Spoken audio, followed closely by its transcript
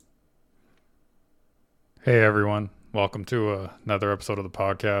Hey everyone, welcome to another episode of the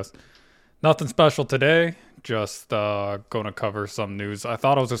podcast. Nothing special today, just going to cover some news. I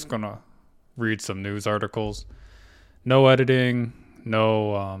thought I was just going to read some news articles. No editing,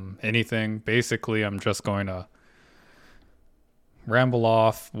 no anything. Basically, I'm just going to ramble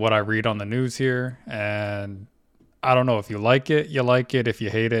off what I read on the news here. And I don't know if you like it, you like it. If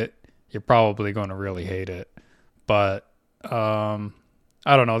you hate it, you're probably going to really hate it. But I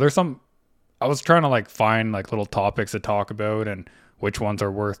don't know. I was trying to find little topics to talk about and which ones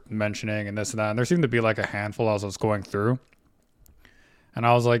are worth mentioning and this and that. And there seemed to be like a handful as I was going through. And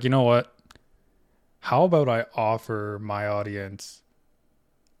I was like, you know what? How about I offer my audience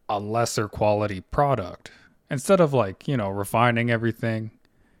a lesser quality product instead of refining everything,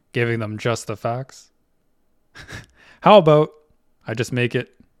 giving them just the facts? How about I just make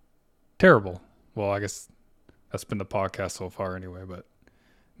it terrible? Well, I guess that's been the podcast so far anyway, but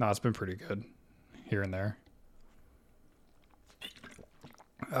no, it's been pretty good here and there.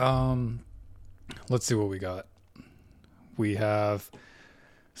 Let's see what we got. We have,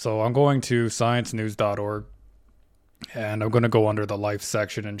 so I'm going to sciencenews.org and I'm going to go under the life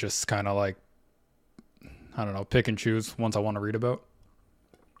section and just kind of I don't know, pick and choose ones I want to read about.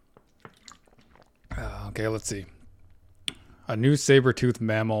 Okay, let's see. A new saber-toothed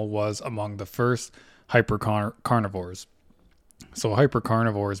mammal was among the first hypercarnivores. So a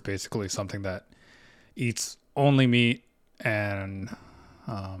hypercarnivore is basically something that eats only meat and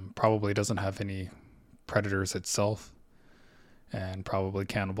probably doesn't have any predators itself and probably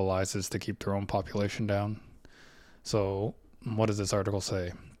cannibalizes to keep their own population down. So what does this article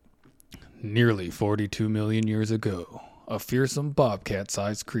say? Nearly 42 million years ago, a fearsome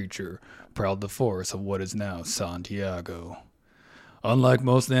bobcat-sized creature prowled the forests of what is now Santiago. Unlike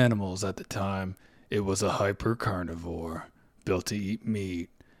most animals at the time, it was a hypercarnivore, built to eat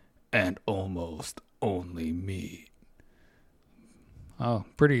meat, and almost only meat. Oh,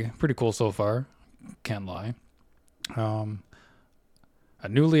 pretty cool so far. Can't lie. A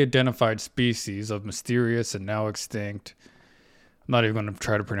newly identified species of mysterious and now extinct. I'm not even going to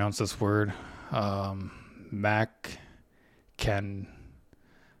try to pronounce this word.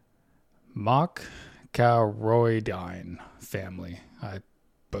 Maccaroidine family. I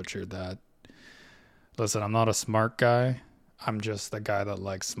butchered that. Listen, I'm not a smart guy. I'm just the guy that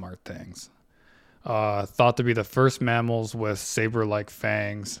likes smart things. Thought to be the first mammals with saber-like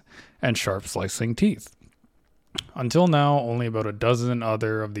fangs and sharp slicing teeth. Until now, only about a dozen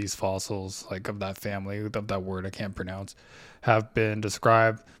other of these fossils, of that family, of that word I can't pronounce, have been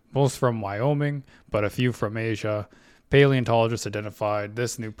described, most from Wyoming, but a few from Asia. Paleontologists identified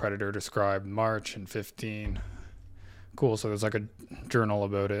this new predator described March in 15. Cool, so there's a journal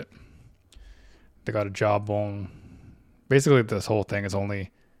about it. They got a jawbone. Basically, this whole thing is I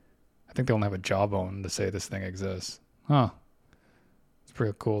think they only have a jawbone to say this thing exists. Huh. It's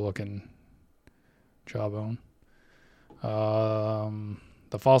pretty cool looking jawbone.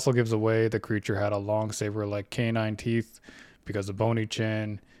 The fossil gives away the creature had a long saber-like canine teeth because the bony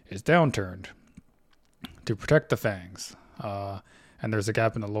chin is downturned to protect the fangs. And there's a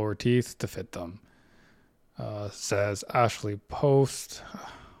gap in the lower teeth to fit them. Says Ashley Post,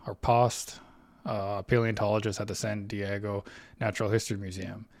 a paleontologist at the San Diego Natural History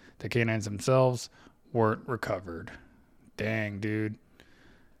Museum. The canines themselves weren't recovered. Dang, dude.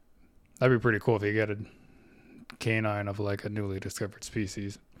 That'd be pretty cool if you get a canine of a newly discovered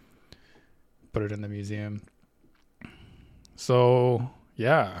species. Put it in the museum. So,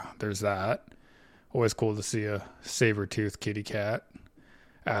 yeah, there's that. Always cool to see a saber-toothed kitty cat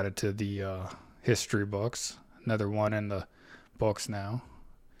added to the history books. Another one in the books now.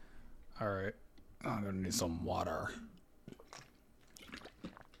 All right. I'm going to need some water.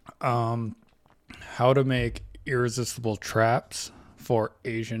 How to make irresistible traps for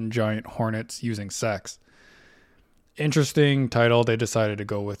Asian giant hornets using sex. Interesting title they decided to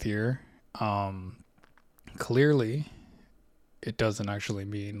go with here. Clearly, it doesn't actually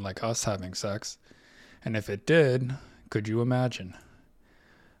mean us having sex. And if it did, could you imagine?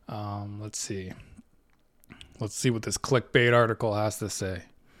 Let's see. Let's see what this clickbait article has to say.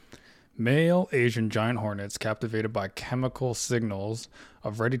 Male Asian giant hornets captivated by chemical signals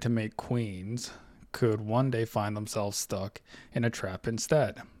of ready-to-mate queens could one day find themselves stuck in a trap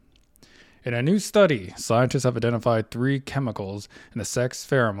instead. In a new study, scientists have identified 3 chemicals in the sex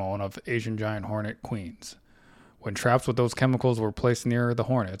pheromone of Asian giant hornet queens. When traps with those chemicals were placed near the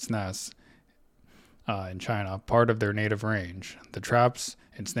hornets' nests in China, part of their native range, the traps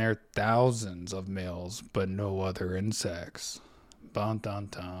ensnared thousands of males, but no other insects. Dun, dun,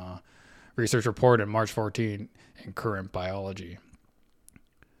 dun. Research reported March 14 in Current Biology.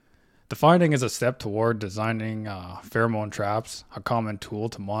 The finding is a step toward designing pheromone traps, a common tool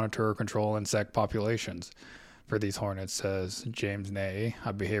to monitor or control insect populations for these hornets, says James Ney,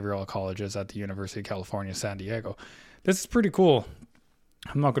 a behavioral ecologist at the University of California, San Diego. This is pretty cool.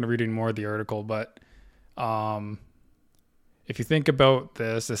 I'm not going to read any more of the article, but if you think about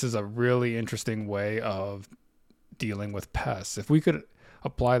this, this is a really interesting way of dealing with pests. If we could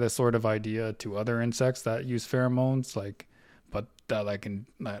apply this sort of idea to other insects that use pheromones,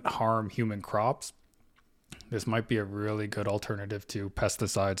 that harm human crops, this might be a really good alternative to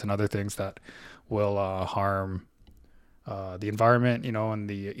pesticides and other things that will harm the environment, and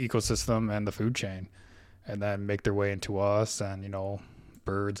the ecosystem and the food chain, and then make their way into us and,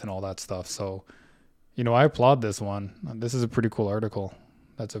 birds and all that stuff. So, I applaud this one. This is a pretty cool article.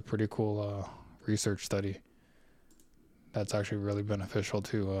 That's a pretty cool research study. That's actually really beneficial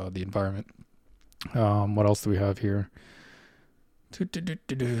to the environment. What else do we have here?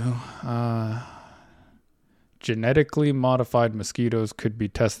 Genetically modified mosquitoes could be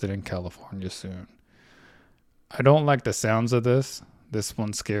tested in California soon. I don't like the sounds of this. This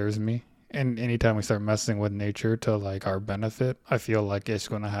one scares me. And anytime we start messing with nature to our benefit, I feel like it's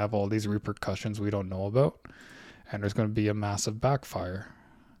going to have all these repercussions we don't know about. And there's going to be a massive backfire.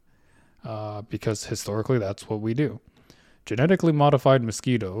 Because historically, that's what we do. Genetically modified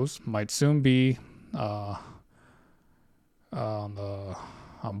mosquitoes might soon be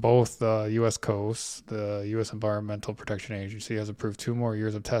on both the U.S. coasts. The U.S. Environmental Protection Agency has approved 2 more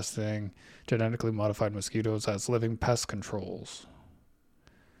years of testing genetically modified mosquitoes as living pest controls.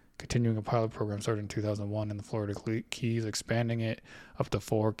 Continuing a pilot program started in 2001 in the Florida Keys, expanding it up to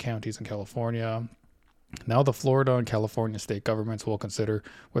 4 counties in California. Now the Florida and California state governments will consider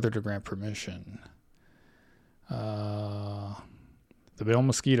whether to grant permission. The male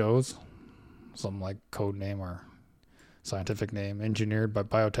mosquitoes, some code name or scientific name, engineered by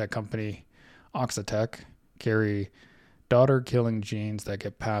biotech company Oxitec, carry daughter-killing genes that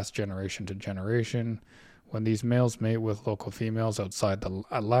get passed generation to generation. When these males mate with local females outside the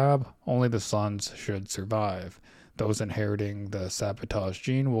lab, only the sons should survive. Those inheriting the sabotage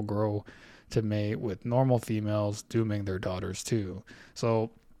gene will grow to mate with normal females, dooming their daughters too.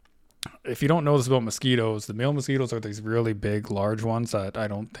 So, if you don't know this about mosquitoes, the male mosquitoes are these really big, large ones that I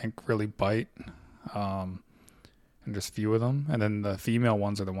don't think really bite. And just few of them. And then the female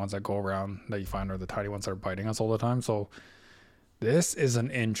ones are the ones that go around that you find are the tiny ones that are biting us all the time. So this is an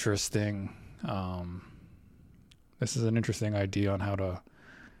interesting idea on how to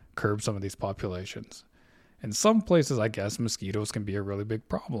curb some of these populations. In some places, I guess mosquitoes can be a really big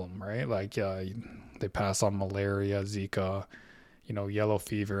problem, right? They pass on malaria, Zika, yellow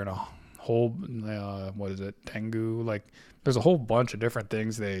fever, and a whole dengue. There's a whole bunch of different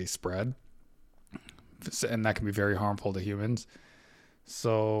things they spread, and that can be very harmful to humans.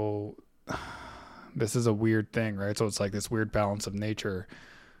 So this is a weird thing, right? So it's this weird balance of nature.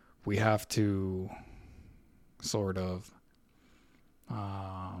 We have to sort of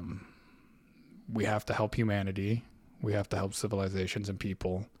we have to help humanity, we have to help civilizations and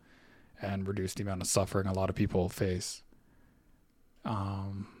people, and reduce the amount of suffering a lot of people face,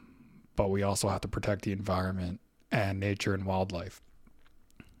 but we also have to protect the environment and nature and wildlife.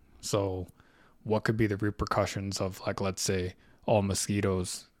 So what could be the repercussions of let's say all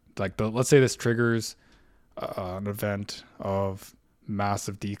mosquitoes, let's say this triggers an event of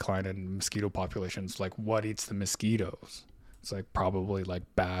massive decline in mosquito populations. What eats the mosquitoes? It's probably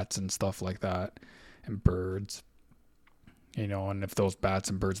bats and stuff like that, and birds, and if those bats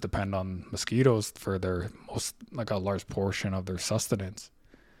and birds depend on mosquitoes for their a large portion of their sustenance,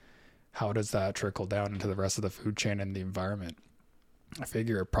 how does that trickle down into the rest of the food chain and the environment? I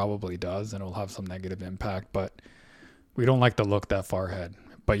figure it probably does, and it'll have some negative impact, but we don't like to look that far ahead.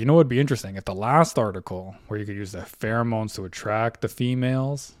 But what would be interesting? If the last article, where you could use the pheromones to attract the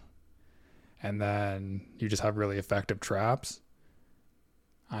females, and then you just have really effective traps,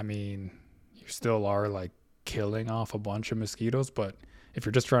 you still are killing off a bunch of mosquitoes, but if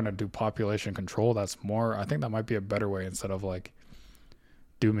you're just trying to do population control, I think that might be a better way instead of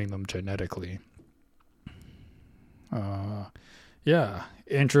dooming them genetically. Yeah,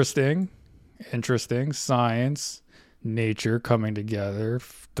 interesting science, nature coming together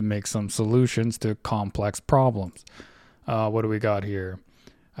to make some solutions to complex problems. What do we got here?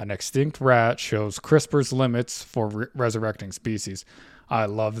 An extinct rat shows CRISPR's limits for resurrecting species. I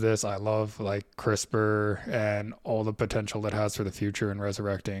love this. I love CRISPR and all the potential it has for the future in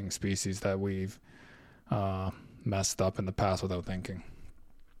resurrecting species that we've messed up in the past without thinking.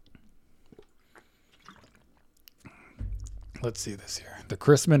 Let's see this here. The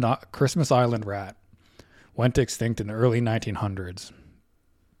Christmas Island rat went extinct in the early 1900s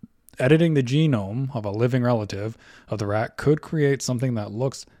Editing the genome of a living relative of the rat could create something that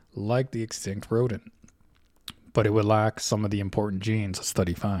looks like the extinct rodent, but it would lack some of the important genes the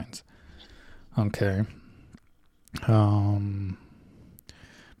study finds. Okay.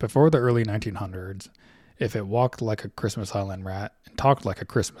 Before the early 1900s, if it walked like a Christmas Island rat and talked like a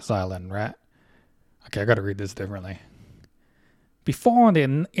Christmas Island rat. Okay, I gotta read this differently. Before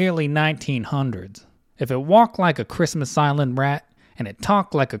the early 1900s, if it walked like a Christmas Island rat and it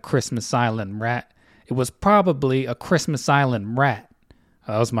talked like a Christmas Island rat, it was probably a Christmas Island rat.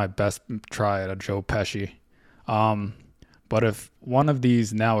 That was my best try at a Joe Pesci. But if one of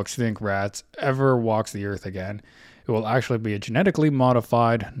these now extinct rats ever walks the earth again, it will actually be a genetically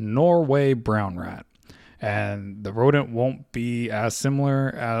modified Norway brown rat. And the rodent won't be as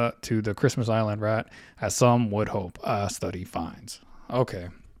similar to the Christmas Island rat as some would hope, a study finds. Okay.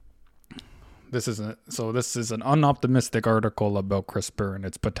 This is an unoptimistic article about CRISPR and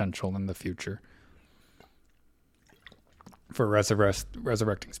its potential in the future for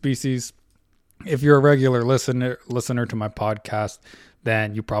resurrecting species. If you're a regular listener to my podcast,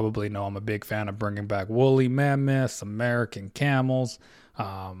 then you probably know I'm a big fan of bringing back woolly mammoths, American camels,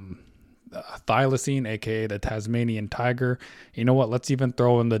 thylacine, aka the Tasmanian tiger. You know what? Let's even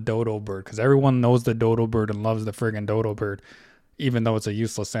throw in the dodo bird, because everyone knows the dodo bird and loves the friggin' dodo bird, even though it's a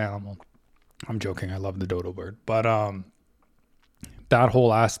useless animal. I'm joking. I love the dodo bird, but that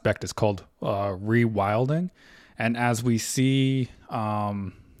whole aspect is called rewilding, and as we see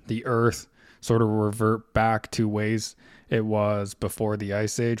the Earth sort of revert back to ways it was before the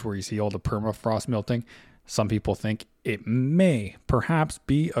Ice Age, where you see all the permafrost melting, some people think it may perhaps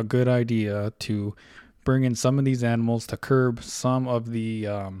be a good idea to bring in some of these animals to curb some of the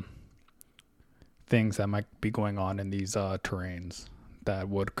things that might be going on in these terrains that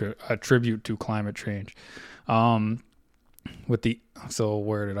would attribute to climate change. So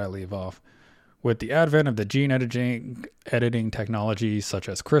where did I leave off? With the advent of the gene editing technologies such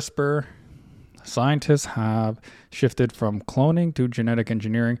as CRISPR, scientists have shifted from cloning to genetic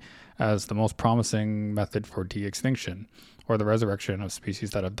engineering as the most promising method for de-extinction, or the resurrection of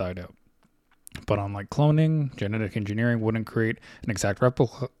species that have died out. But unlike cloning, genetic engineering wouldn't create an exact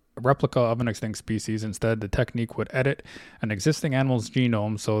replica of an extinct species. Instead, the technique would edit an existing animal's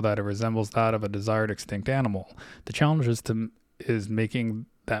genome so that it resembles that of a desired extinct animal. The challenge is making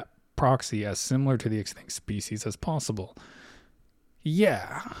that proxy as similar to the extinct species as possible.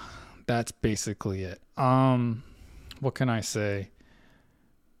 Yeah, that's basically it. What can I say?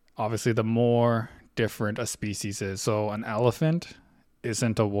 Obviously, the more different a species is. So an elephant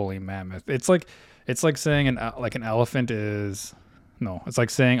isn't a woolly mammoth. It's like saying an elephant is... No, it's like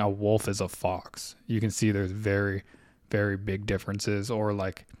saying a wolf is a fox. You can see there's very, very big differences. Or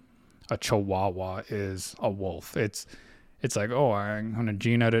like a chihuahua is a wolf. It's like, oh, I'm going to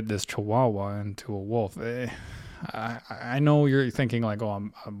gene edit this chihuahua into a wolf. I know you're thinking like, oh,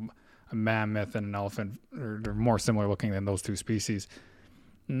 a mammoth and an elephant they're more similar looking than those two species.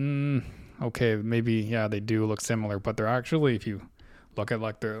 Okay, maybe, yeah, they do look similar, but they're actually, if you look at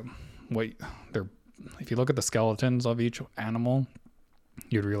like if you look at the skeletons of each animal,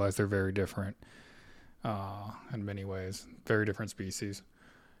 you'd realize they're very different in many ways. Very different species.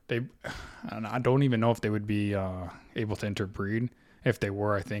 And I don't even know if they would be able to interbreed. If they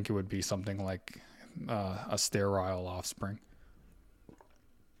were, I think it would be something like a sterile offspring.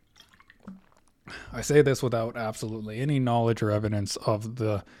 I say this without absolutely any knowledge or evidence of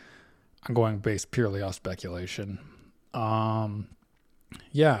I'm going based purely off speculation.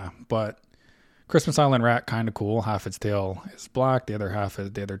 Yeah, but Christmas Island rat, kind of cool. Half its tail is black. The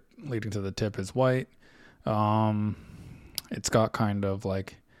other leading to the tip is white. It's got kind of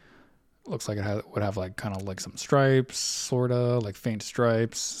like, looks like would have like kind of like some stripes, sort of like faint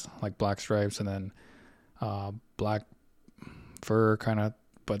stripes, like black stripes, and then black fur kind of,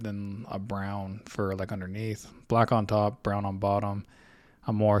 but then a brown fur like underneath. Black on top, brown on bottom.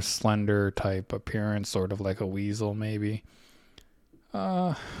 A more slender type appearance, sort of like a weasel maybe.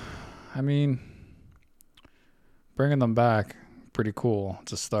 I mean, bringing them back, pretty cool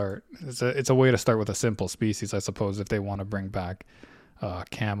to start. It's a way to start with a simple species, I suppose, if they want to bring back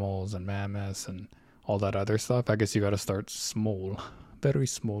camels and mammoths and all that other stuff. I guess you got to start small, very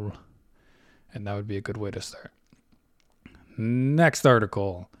small, and that would be a good way to start. Next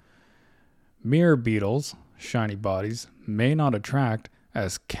article. Mirror beetles, shiny bodies, may not attract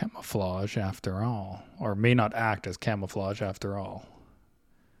as camouflage after all, or may not act as camouflage after all.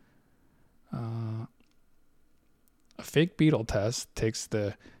 A fake beetle test takes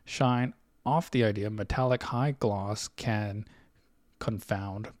the shine off the idea metallic high gloss can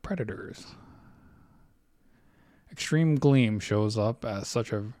confound predators. Extreme gleam shows up as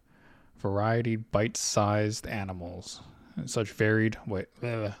such a variety bite-sized animals. And such varied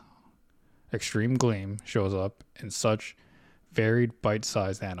extreme gleam shows up in such varied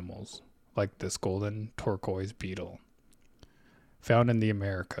bite-sized animals like this golden turquoise beetle found in the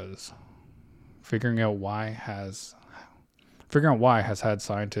Americas. Figuring out why has had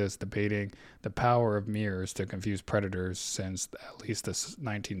scientists debating the power of mirrors to confuse predators since at least the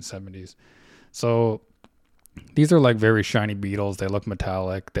 1970s. So these are like very shiny beetles. They look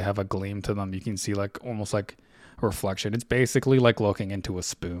metallic. They have a gleam to them. You can see like almost like a reflection. It's basically like looking into a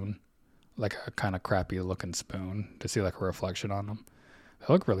spoon, like a kind of crappy looking spoon, to see like a reflection on them. They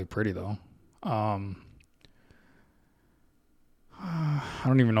look really pretty though. I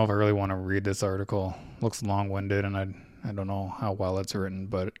don't even know if I really want to read this article. It looks long-winded, and I don't know how well it's written,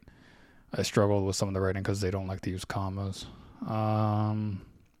 but I struggled with some of the writing because they don't like to use commas.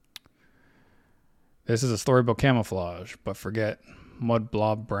 This is a story about camouflage, but forget mud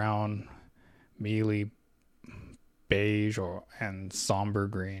blob brown, mealy beige, and somber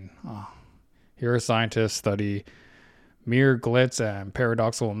green. Here, scientists study mere glitz and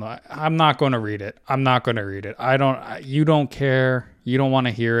paradoxical. I'm not going to read it. You don't care. You don't want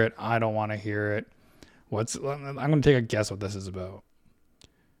to hear it. I don't want to hear it. I'm going to take a guess what this is about.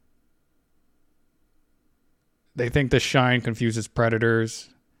 They think the shine confuses predators.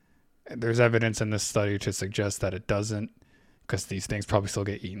 There's evidence in this study to suggest that it doesn't, because these things probably still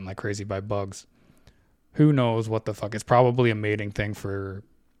get eaten like crazy by bugs. Who knows what the fuck? It's probably a mating thing for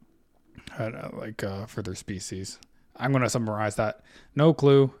their species. I'm going to summarize that. No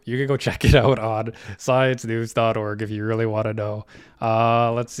clue. You can go check it out on sciencenews.org if you really want to know.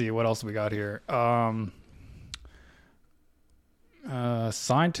 Let's see what else we got here.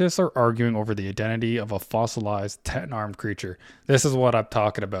 Scientists are arguing over the identity of a fossilized 10-armed creature. This is what I'm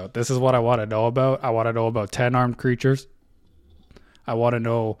talking about. This is what I want to know about. I want to know about 10-armed creatures. I want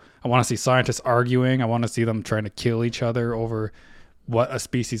to see scientists arguing. I want to see them trying to kill each other over what a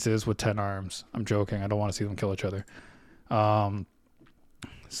species is with 10 arms. I'm joking. I don't want to see them kill each other.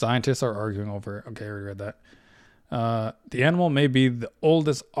 Scientists are arguing over. Okay, I already read that. The animal may be the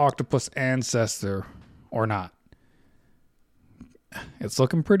oldest octopus ancestor or not. It's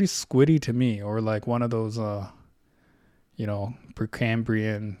looking pretty squiddy to me, or like one of those,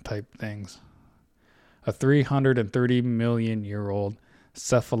 Precambrian type things. A 330 million year old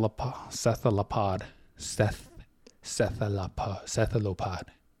cephalopod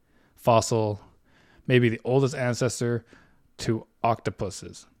fossil, maybe the oldest ancestor to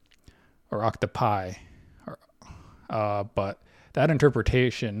octopuses or octopi, but that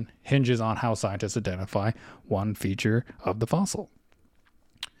interpretation hinges on how scientists identify one feature of the fossil.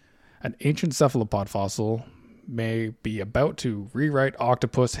 An ancient cephalopod fossil may be about to rewrite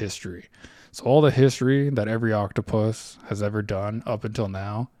octopus history. So all the history that every octopus has ever done up until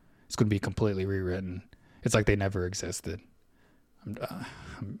now is going to be completely rewritten. It's like they never existed. I'm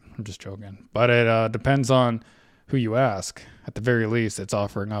just joking. But it depends on who you ask. At the very least, it's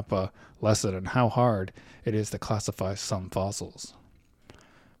offering up a lesson on how hard it is to classify some fossils.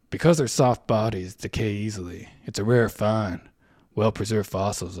 Because their soft bodies decay easily, it's a rare find. Well-preserved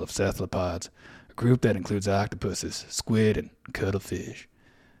fossils of cephalopods, a group that includes octopuses, squid, and cuttlefish.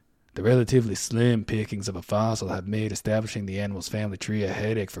 The relatively slim pickings of a fossil have made establishing the animal's family tree a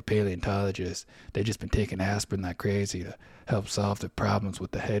headache for paleontologists. They've just been taking aspirin like crazy to help solve the problems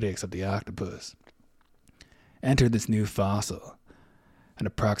with the headaches of the octopus. Enter this new fossil, an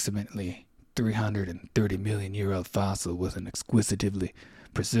approximately 330 million year old fossil with an exquisitely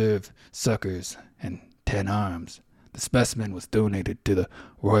preserved suckers and 10 arms. The specimen was donated to the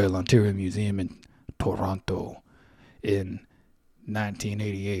Royal Ontario Museum in Toronto in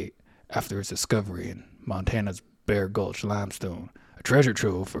 1988 after its discovery in Montana's Bear Gulch limestone, a treasure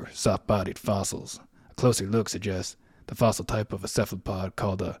trove for soft-bodied fossils. A closer look suggests the fossil type of a cephalopod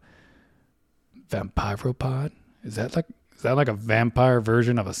called a vampiropod. Is that like a vampire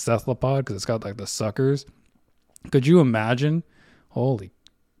version of a cephalopod because it's got like the suckers? Could you imagine? Holy.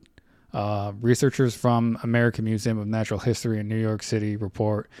 Researchers from American Museum of Natural History in New York City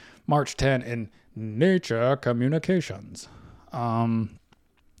report March 10 in Nature Communications.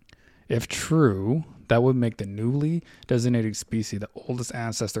 If true, that would make the newly designated species the oldest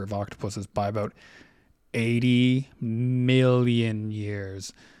ancestor of octopuses by about 80 million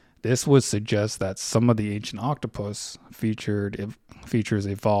years. This would suggest that some of the ancient octopus features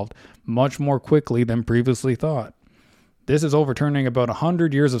evolved much more quickly than previously thought. This is overturning about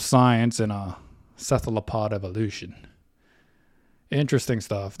 100 years of science in a cephalopod evolution. Interesting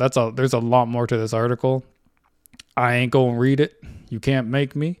stuff. There's a lot more to this article. I ain't gonna read it. You can't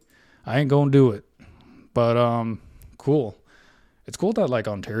make me. I ain't gonna do it. But cool. It's cool that like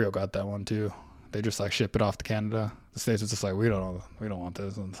Ontario got that one too. They just like ship it off to Canada. The States is just like, we don't want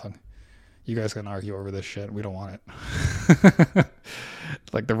this. And it's like, you guys can argue over this shit. We don't want it.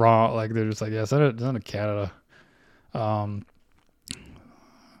 Like the raw, like they're just like, yeah, send it to Canada. Um,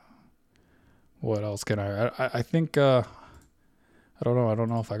 what else can I think, I don't know. I don't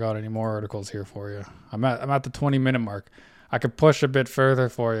know if I got any more articles here for you. I'm at the 20-minute mark. I could push a bit further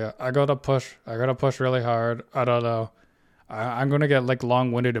for you. I gotta push really hard. I don't know. I'm gonna get like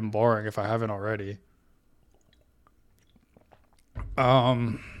long-winded and boring if I haven't already.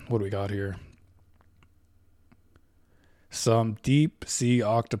 What do we got here? Some deep sea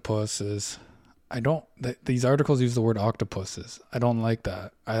octopuses. These articles use the word octopuses. I don't like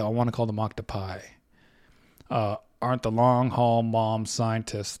that. I want to call them octopi. Aren't the long haul mom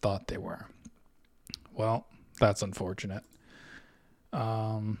scientists thought they were. Well, that's unfortunate.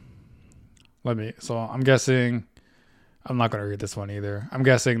 I'm guessing, I'm not going to read this one either. I'm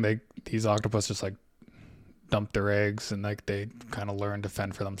guessing these octopus just like dump their eggs and like they kind of learn to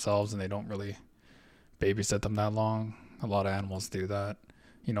fend for themselves and they don't really babysit them that long. A lot of animals do that.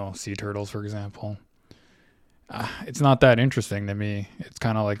 Sea turtles, for example. It's not that interesting to me. It's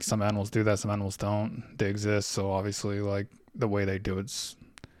kind of like some animals do that, some animals don't. They exist, so obviously, like the way they do it's,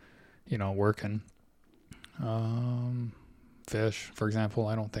 working. Fish, for example,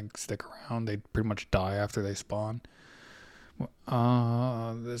 I don't think stick around. They pretty much die after they spawn.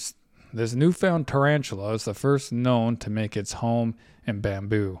 This newfound tarantula is the first known to make its home in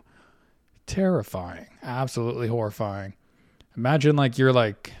bamboo. Terrifying, absolutely horrifying. Imagine like you're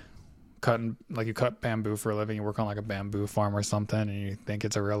like you cut bamboo for a living, you work on like a bamboo farm or something, and you think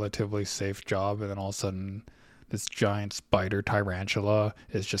it's a relatively safe job, and then all of a sudden this giant spider tarantula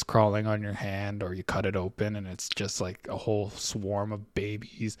is just crawling on your hand, or you cut it open and it's just like a whole swarm of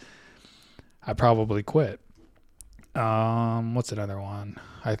babies. I probably quit. What's another one?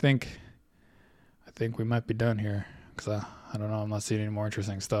 I think we might be done here because I don't know. I'm not seeing any more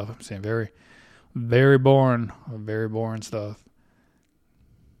interesting stuff. I'm seeing very, very boring stuff.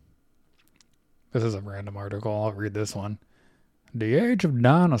 This is a random article. I'll read this one. The age of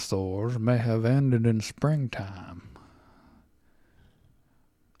dinosaurs may have ended in springtime.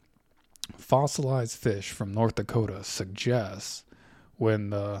 Fossilized fish from North Dakota suggests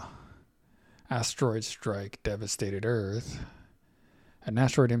when the asteroid strike devastated Earth, an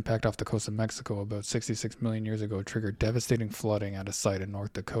asteroid impact off the coast of Mexico about 66 million years ago triggered devastating flooding at a site in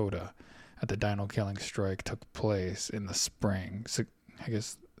North Dakota. At the dino-killing strike took place in the spring. So I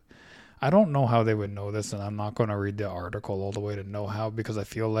guess I don't know how they would know this, and I'm not going to read the article all the way to know how because I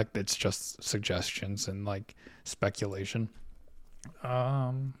feel like it's just suggestions and like speculation.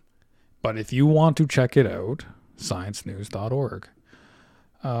 But if you want to check it out, sciencenews.org.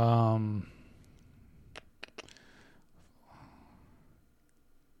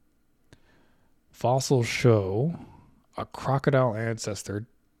 Fossils show a crocodile ancestor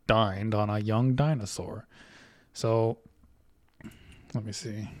dined on a young dinosaur. So, let me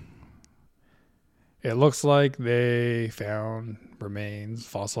see. It looks like they found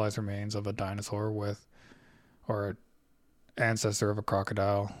fossilized remains of a dinosaur or an ancestor of a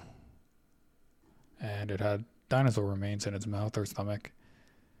crocodile. And it had dinosaur remains in its mouth or stomach.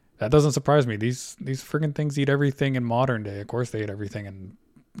 That doesn't surprise me. These friggin' things eat everything in modern day. Of course they ate everything in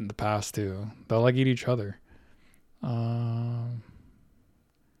the past too. They'll like eat each other. How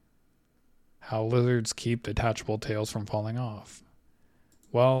lizards keep detachable tails from falling off.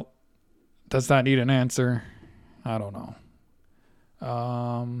 Well, does that need an answer? I don't know.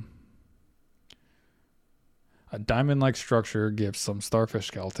 A diamond-like structure gives some starfish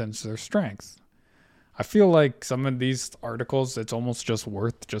skeletons their strength. I feel like some of these articles, it's almost just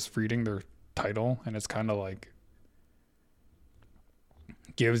worth just reading their title, and it's kind of like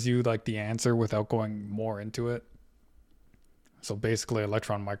gives you like the answer without going more into it. So basically,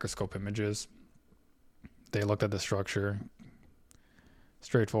 electron microscope images. They looked at the structure.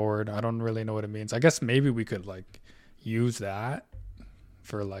 Straightforward. I don't really know what it means. I guess maybe we could like use that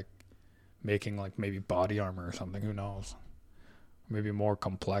for like making like maybe body armor or something. Who knows? Maybe more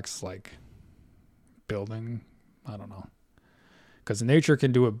complex like building. I don't know. Because nature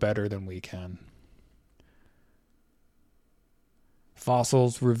can do it better than we can.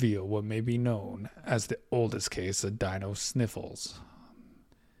 Fossils reveal what may be known as the oldest case of dino sniffles.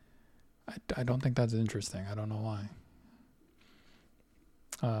 I don't think that's interesting. I don't know why.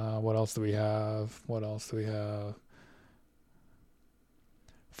 What else do we have?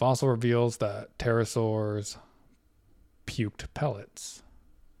 Fossil reveals that pterosaurs puked pellets.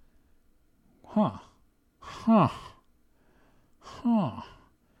 Huh. I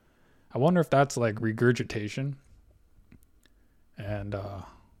wonder if that's like regurgitation. and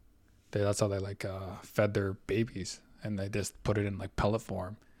that's how they like fed their babies, and they just put it in like pellet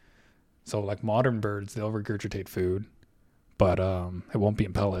form. So like modern birds, they'll regurgitate food, but it won't be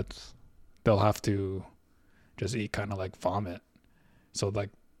in pellets. They'll have to just eat kind of like vomit. So like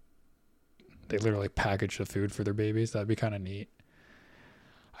they literally package the food for their babies. That'd be kind of neat.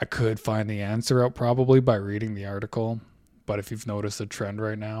 I could find the answer out probably by reading the article, but if you've noticed a trend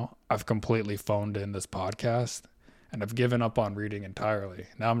right now, I've completely phoned in this podcast and I've given up on reading entirely.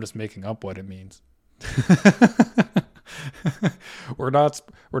 Now I'm just making up what it means. we're not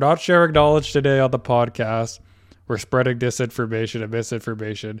sharing knowledge today on the podcast. We're spreading disinformation and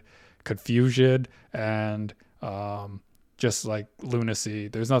misinformation, confusion, and just like lunacy.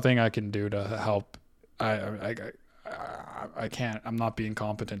 There's nothing I can do to help. I can't. I'm not being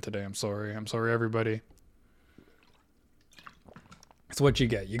competent today. I'm sorry. I'm sorry, everybody. It's what you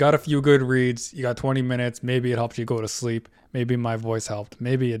get. You got a few good reads. You got 20 minutes. Maybe it helps you go to sleep. Maybe my voice helped.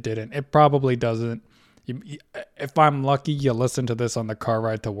 Maybe it didn't. It probably doesn't. If I'm lucky, you listen to this on the car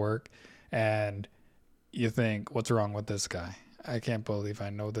ride to work and you think, what's wrong with this guy? I can't believe I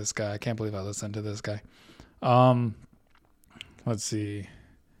know this guy. I can't believe I listened to this guy. Let's see.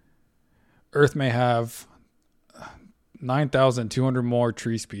 Earth may have 9,200 more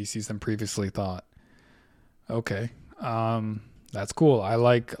tree species than previously thought. Okay. That's cool. I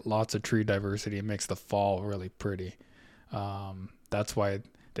like lots of tree diversity. It makes the fall really pretty. That's why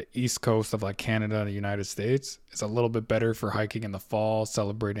the east coast of like Canada and the United States is a little bit better for hiking in the fall,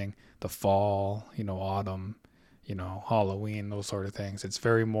 celebrating the fall, autumn, Halloween, those sort of things. It's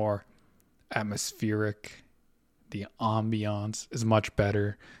very more atmospheric. The ambiance is much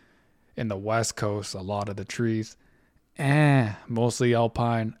better. In the west coast, a lot of the trees, mostly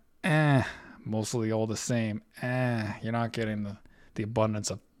alpine, mostly all the same. You're not getting the abundance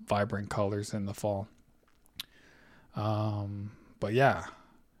of vibrant colors in the fall. But yeah,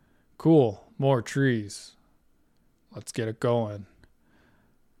 cool. More trees. Let's get it going.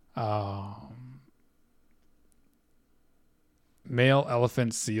 Male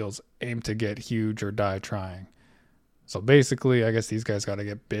elephant seals aim to get huge or die trying. So basically, I guess these guys got to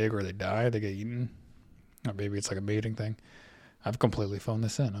get big or they die. They get eaten. Or maybe it's like a mating thing. I've completely phoned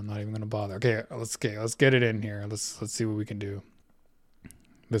this in. I'm not even going to bother. Okay, let's get it in here. Let's see what we can do.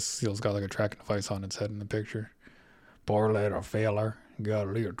 This seal's got like a tracking device on its head in the picture. Poor little feller. Got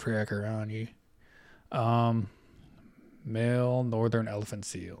a little tracker on you. Male northern elephant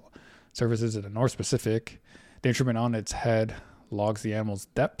seal. Surfaces in the North Pacific. The instrument on its head logs the animal's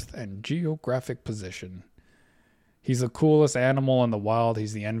depth and geographic position. He's the coolest animal in the wild.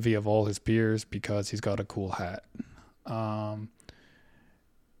 He's the envy of all his peers because he's got a cool hat.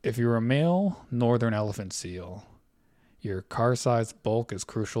 If you're a male northern elephant seal, your car-sized bulk is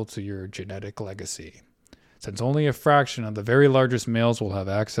crucial to your genetic legacy, since only a fraction of the very largest males will have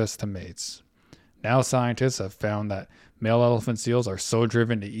access to mates. Now scientists have found that male elephant seals are so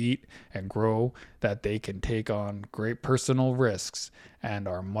driven to eat and grow that they can take on great personal risks and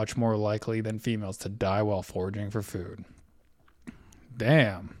are much more likely than females to die while foraging for food.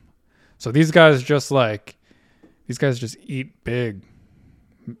 Damn. So these guys just eat big.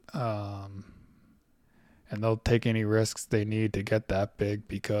 And they'll take any risks they need to get that big,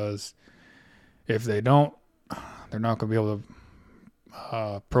 because if they don't, they're not going to be able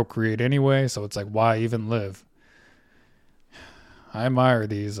to procreate anyway. So it's like, why even live? I admire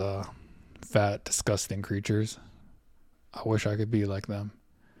these fat, disgusting creatures. I wish I could be like them.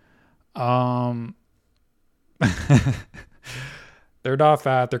 They're not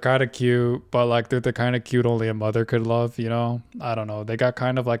fat. They're kind of cute, but like they're the kind of cute only a mother could love, I don't know. They got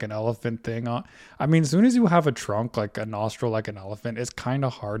kind of like an elephant thing on. I mean, as soon as you have a trunk, like a nostril like an elephant, it's kind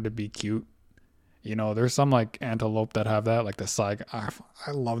of hard to be cute. There's some like antelope that have that, like the saiga.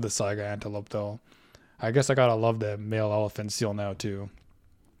 I love the saiga antelope though. I guess I gotta love the male elephant seal now too.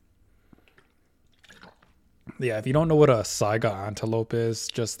 Yeah, if you don't know what a saiga antelope is,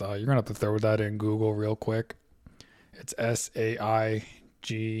 just you're gonna have to throw that in Google real quick. It's SAIGA, I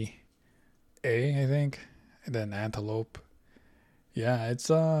think, and then antelope. Yeah,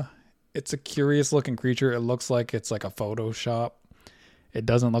 it's a curious looking creature. It looks like it's like a Photoshop. It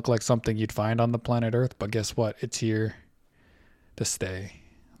doesn't look like something you'd find on the planet Earth, but guess what? It's here to stay.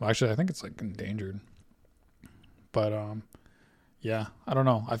 Well, actually, I think it's like endangered. But yeah, I don't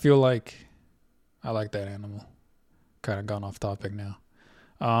know. I feel like I like that animal. Kind of gone off topic now.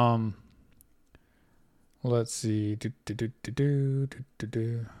 Let's see.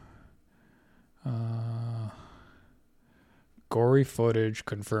 Gory footage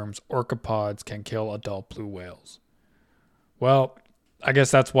confirms orcapods can kill adult blue whales. Well, I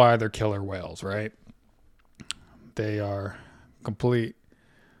guess that's why they're killer whales, right? They are complete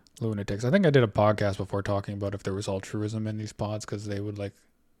lunatics. I think I did a podcast before talking about if there was altruism in these pods because they would like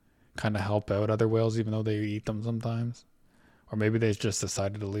kind of help out other whales even though they eat them sometimes. Or maybe they just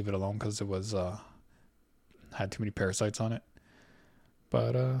decided to leave it alone because it was had too many parasites on it.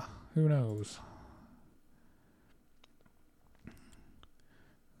 But who knows?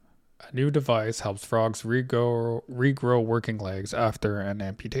 A new device helps frogs regrow working legs after an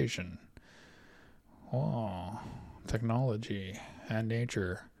amputation. Oh, technology and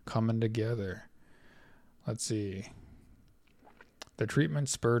nature coming together. Let's see. The treatment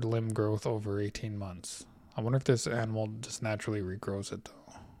spurred limb growth over 18 months. I wonder if this animal just naturally regrows it,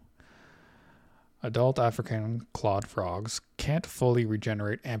 though. Adult African clawed frogs can't fully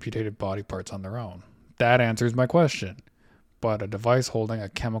regenerate amputated body parts on their own. That answers my question. But a device holding a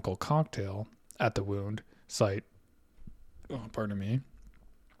chemical cocktail at the wound site,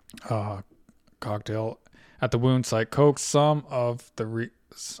 cocktail at the wound site coaxed some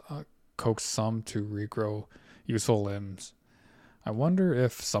to regrow useful limbs. I wonder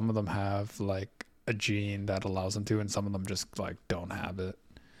if some of them have like a gene that allows them to, and some of them just like don't have it.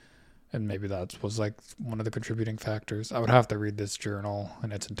 And maybe that was like one of the contributing factors. I would have to read this journal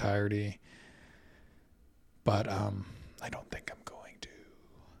in its entirety, but I don't think I'm going to.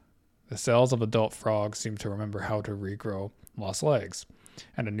 The cells of adult frogs seem to remember how to regrow lost legs,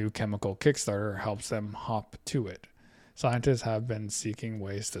 and a new chemical Kickstarter helps them hop to it. Scientists have been seeking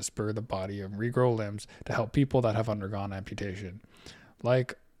ways to spur the body and regrow limbs to help people that have undergone amputation.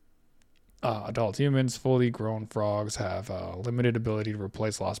 Like adult humans, fully grown frogs have a limited ability to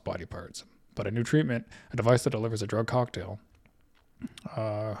replace lost body parts. But a new treatment, a device that delivers a drug cocktail,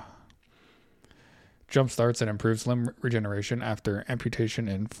 jumpstarts and improves limb regeneration after amputation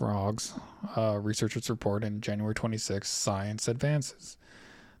in frogs. Researchers report in January 26, Science Advances.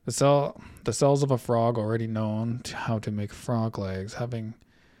 The cells of a frog already known how to make frog legs.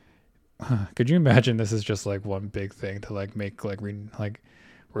 Could you imagine this is just like one big thing to like make like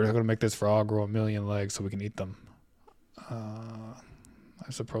we're going to make this frog grow 1 million legs so we can eat them. I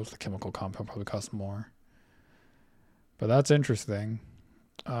suppose the chemical compound probably costs more, but that's interesting.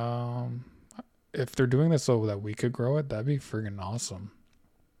 If they're doing this so that we could grow it, that'd be friggin' awesome.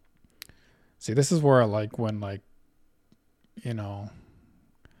 See, this is where I like when like, you know,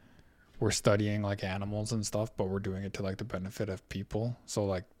 we're studying like animals and stuff, but we're doing it to like the benefit of people. So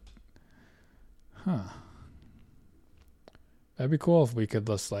like, that'd be cool if we could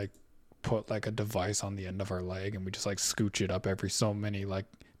just like put like a device on the end of our leg and we just like scooch it up every so many like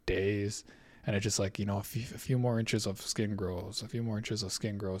days. And it just like, you know, a few more inches of skin grows, and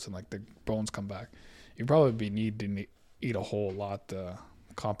like the bones come back. You probably need to eat a whole lot to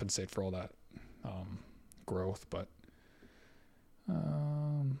compensate for all that growth. But I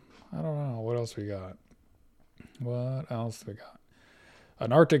don't know. What else we got?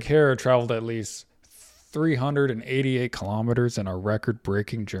 An Arctic hare traveled at least 388 kilometers in a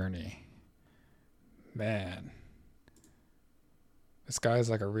record-breaking journey. Man. This guy's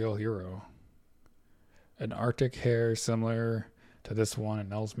like a real hero. An Arctic hare similar to this one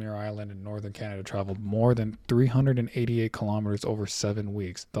in Ellesmere Island in northern Canada traveled more than 388 kilometers over 7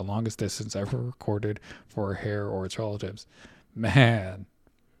 weeks, the longest distance ever recorded for a hare or its relatives. Man,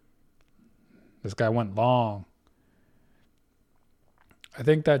 this guy went long. I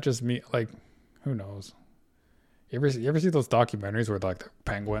think that just who knows? You ever see those documentaries where like the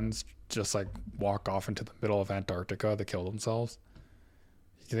penguins just like walk off into the middle of Antarctica to kill themselves?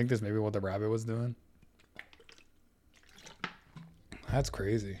 You think this may be what the rabbit was doing? That's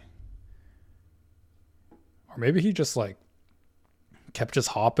crazy. Or maybe he just like kept just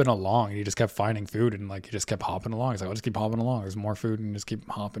hopping along and he just kept finding food and like he just kept hopping along. He's like, I'll just keep hopping along. There's more food and just keep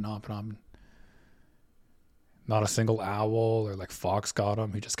hopping. Not a single owl or like fox got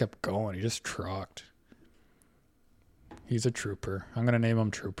him. He just kept going. He just trucked. He's a trooper. I'm going to name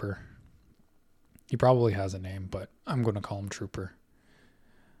him Trooper. He probably has a name, but I'm going to call him Trooper.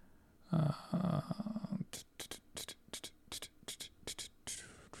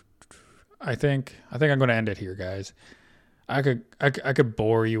 I think I'm going to end it here, guys. I could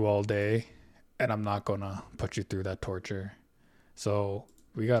bore you all day, and I'm not going to put you through that torture. So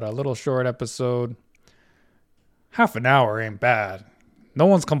we got a little short episode. Half an hour ain't bad. No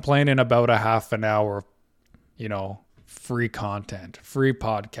one's complaining about a half an hour, free content, free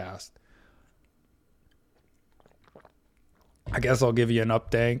podcast. I guess I'll give you an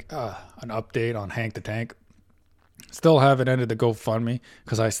update on Hank the Tank. Still haven't ended the GoFundMe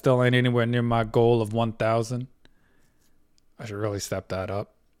because I still ain't anywhere near my goal of 1,000. I should really step that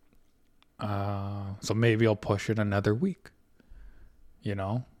up. So maybe I'll push it another week.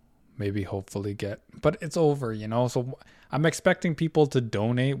 maybe hopefully get, but it's over, so I'm expecting people to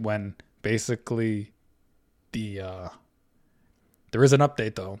donate when basically the there is an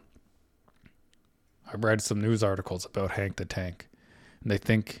update though. I read some news articles about Hank the Tank, and they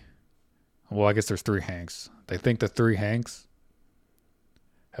think, well, I guess there's three Hanks. They think the three Hanks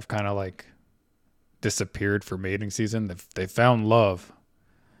have kind of like disappeared for mating season. They found love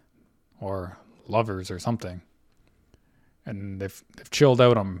or lovers or something, and they've chilled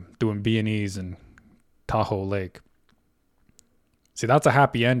out on doing B&Es in Tahoe Lake. See, that's a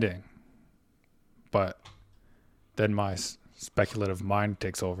happy ending, but then my speculative mind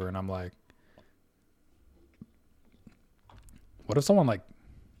takes over, and I'm like, what if someone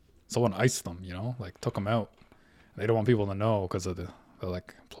iced them, like took them out? They don't want people to know because of the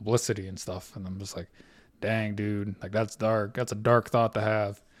like publicity and stuff. And I'm just like, dang, dude, like that's dark. That's a dark thought to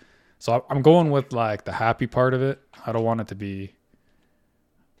have. So I'm going with like the happy part of it. I don't want it to be,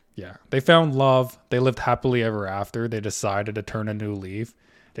 yeah, they found love. They lived happily ever after. They decided to turn a new leaf.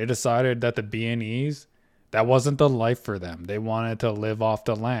 They decided that the B&Es, that wasn't the life for them. They wanted to live off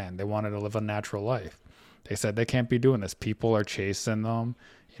the land. They wanted to live a natural life. They said they can't be doing this. People are chasing them.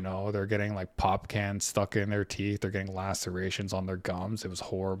 They're getting like pop cans stuck in their teeth. They're getting lacerations on their gums. It was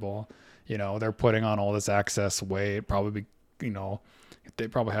horrible. They're putting on all this excess weight. Probably, they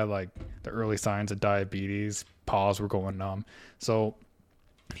probably had like the early signs of diabetes. Paws were going numb. So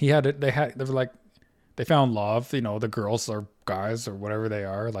they were like, they found love. The girls or guys or whatever they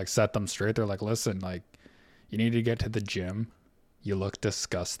are, like set them straight. They're like, listen, like you need to get to the gym. You look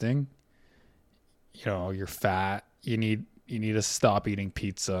disgusting. You're fat. You need to stop eating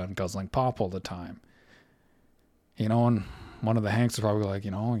pizza and guzzling pop all the time. And one of the Hanks is probably like,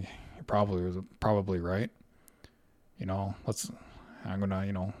 you're probably right. I'm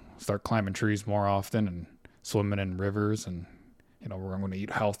gonna, start climbing trees more often and swimming in rivers, and we're going to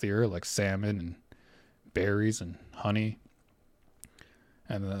eat healthier, like salmon and berries and honey.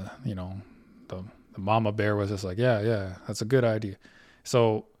 And the mama bear was just like, yeah, that's a good idea.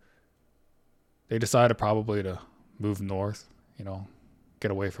 So they decided probably to move north,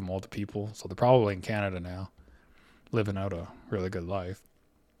 get away from all the people. So they're probably in Canada now, living out a really good life.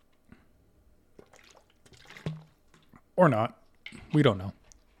 Or not. We don't know.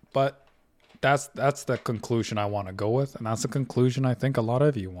 But that's the conclusion I want to go with. And that's the conclusion I think a lot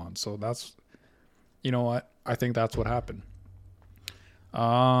of you want. So that's, what? I think that's what happened.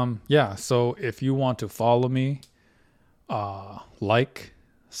 Yeah. So if you want to follow me, like,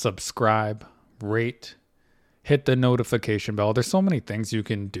 subscribe, rate, hit the notification bell. There's so many things you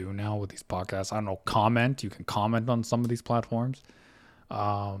can do now with these podcasts. I don't know, comment. You can comment on some of these platforms.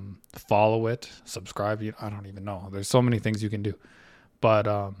 Follow it, subscribe. I don't even know. There's so many things you can do. But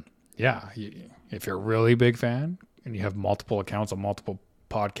yeah, if you're a really big fan and you have multiple accounts on multiple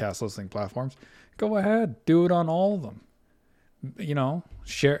podcast listening platforms, go ahead, do it on all of them.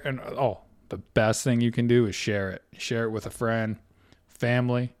 Share. And the best thing you can do is share it. Share it with a friend,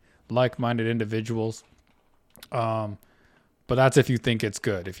 family, like-minded individuals. But that's if you think it's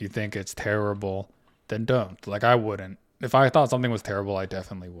good. If you think it's terrible, then don't. Like I wouldn't. If I thought something was terrible, I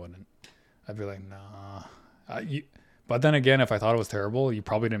definitely wouldn't. I'd be like, nah. But then again, if I thought it was terrible, you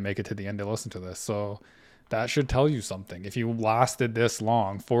probably didn't make it to the end to listen to this. So that should tell you something. If you lasted this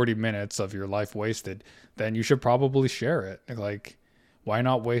long, 40 minutes of your life wasted, then you should probably share it. Like, why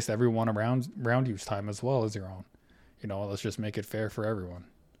not waste everyone around you's time as well as your own? Let's just make it fair for everyone.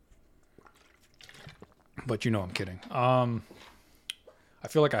 But I'm kidding. I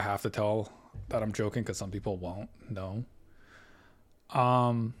feel like I have to tell that I'm joking because some people won't know.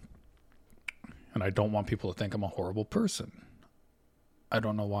 And I don't want people to think I'm a horrible person. I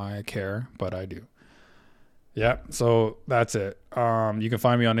don't know why I care, but I do. Yeah, so that's it. You can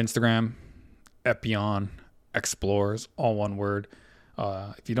find me on Instagram, Epyon Explores, all one word.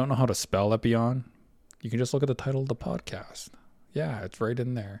 If you don't know how to spell Epyon, you can just look at the title of the podcast. Yeah, it's right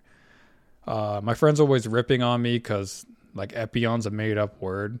in there. My friends are always ripping on me because like Epyon's a made up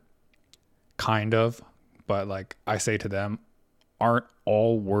word, kind of, but like I say to them, aren't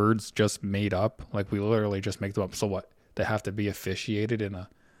all words just made up? Like we literally just make them up. So what? They have to be officiated in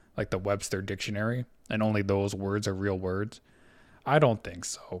the Webster dictionary, and only those words are real words? I don't think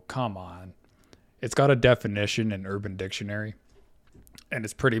so. Come on. It's got a definition in Urban Dictionary, and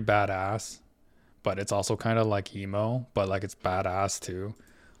it's pretty badass, but it's also kind of like emo, but like it's badass too.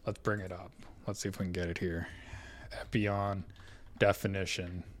 Let's bring it up. Let's see if we can get it here. Epyon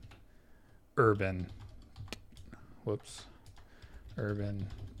definition. Urban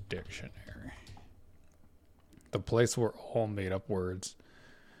Dictionary. The place where all made up words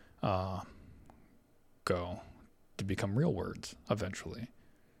go to become real words eventually.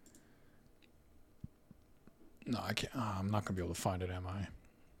 No, I can't. I'm not gonna be able to find it, am I?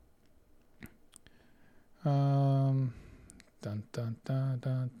 Dun, dun, dun, dun,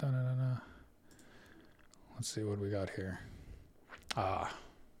 dun, dun, dun. Let's see what we got here.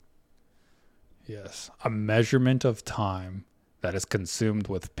 Yes. A measurement of time that is consumed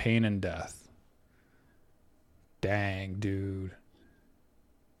with pain and death. Dang, dude.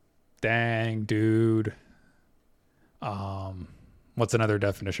 Dang, dude. What's another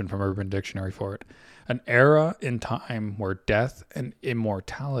definition from Urban Dictionary for it? An era in time where death and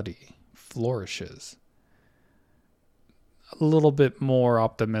immortality flourishes. A little bit more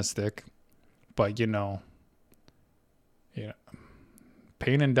optimistic, but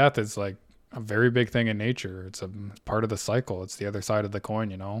pain and death is like a very big thing in nature. It's a part of the cycle. It's the other side of the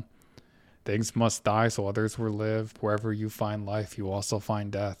coin. Things must die so others will live. Wherever you find life, you also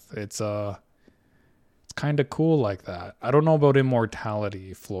find death. It's kind of cool like that. I don't know about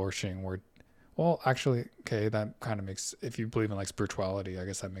immortality flourishing actually, okay, that kind of makes, if you believe in like spirituality, I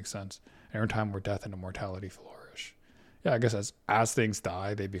guess that makes sense. Every time where death and immortality flourish. Yeah, I guess as things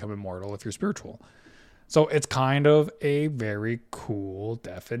die, they become immortal if you're spiritual. So it's kind of a very cool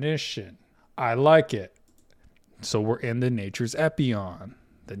definition. I like it. So we're in the nature's Epyon,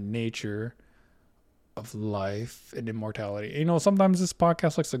 the nature of life and immortality. Sometimes this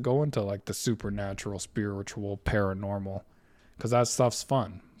podcast likes to go into like the supernatural, spiritual, paranormal, because that stuff's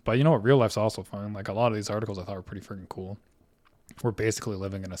fun. But real life's also fun. Like a lot of these articles I thought were pretty freaking cool. We're basically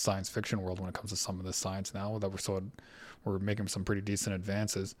living in a science fiction world when it comes to some of this science now that we're making some pretty decent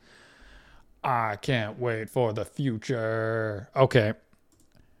advances. I can't wait for the future. Okay.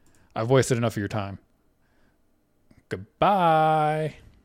 I've wasted enough of your time. Goodbye.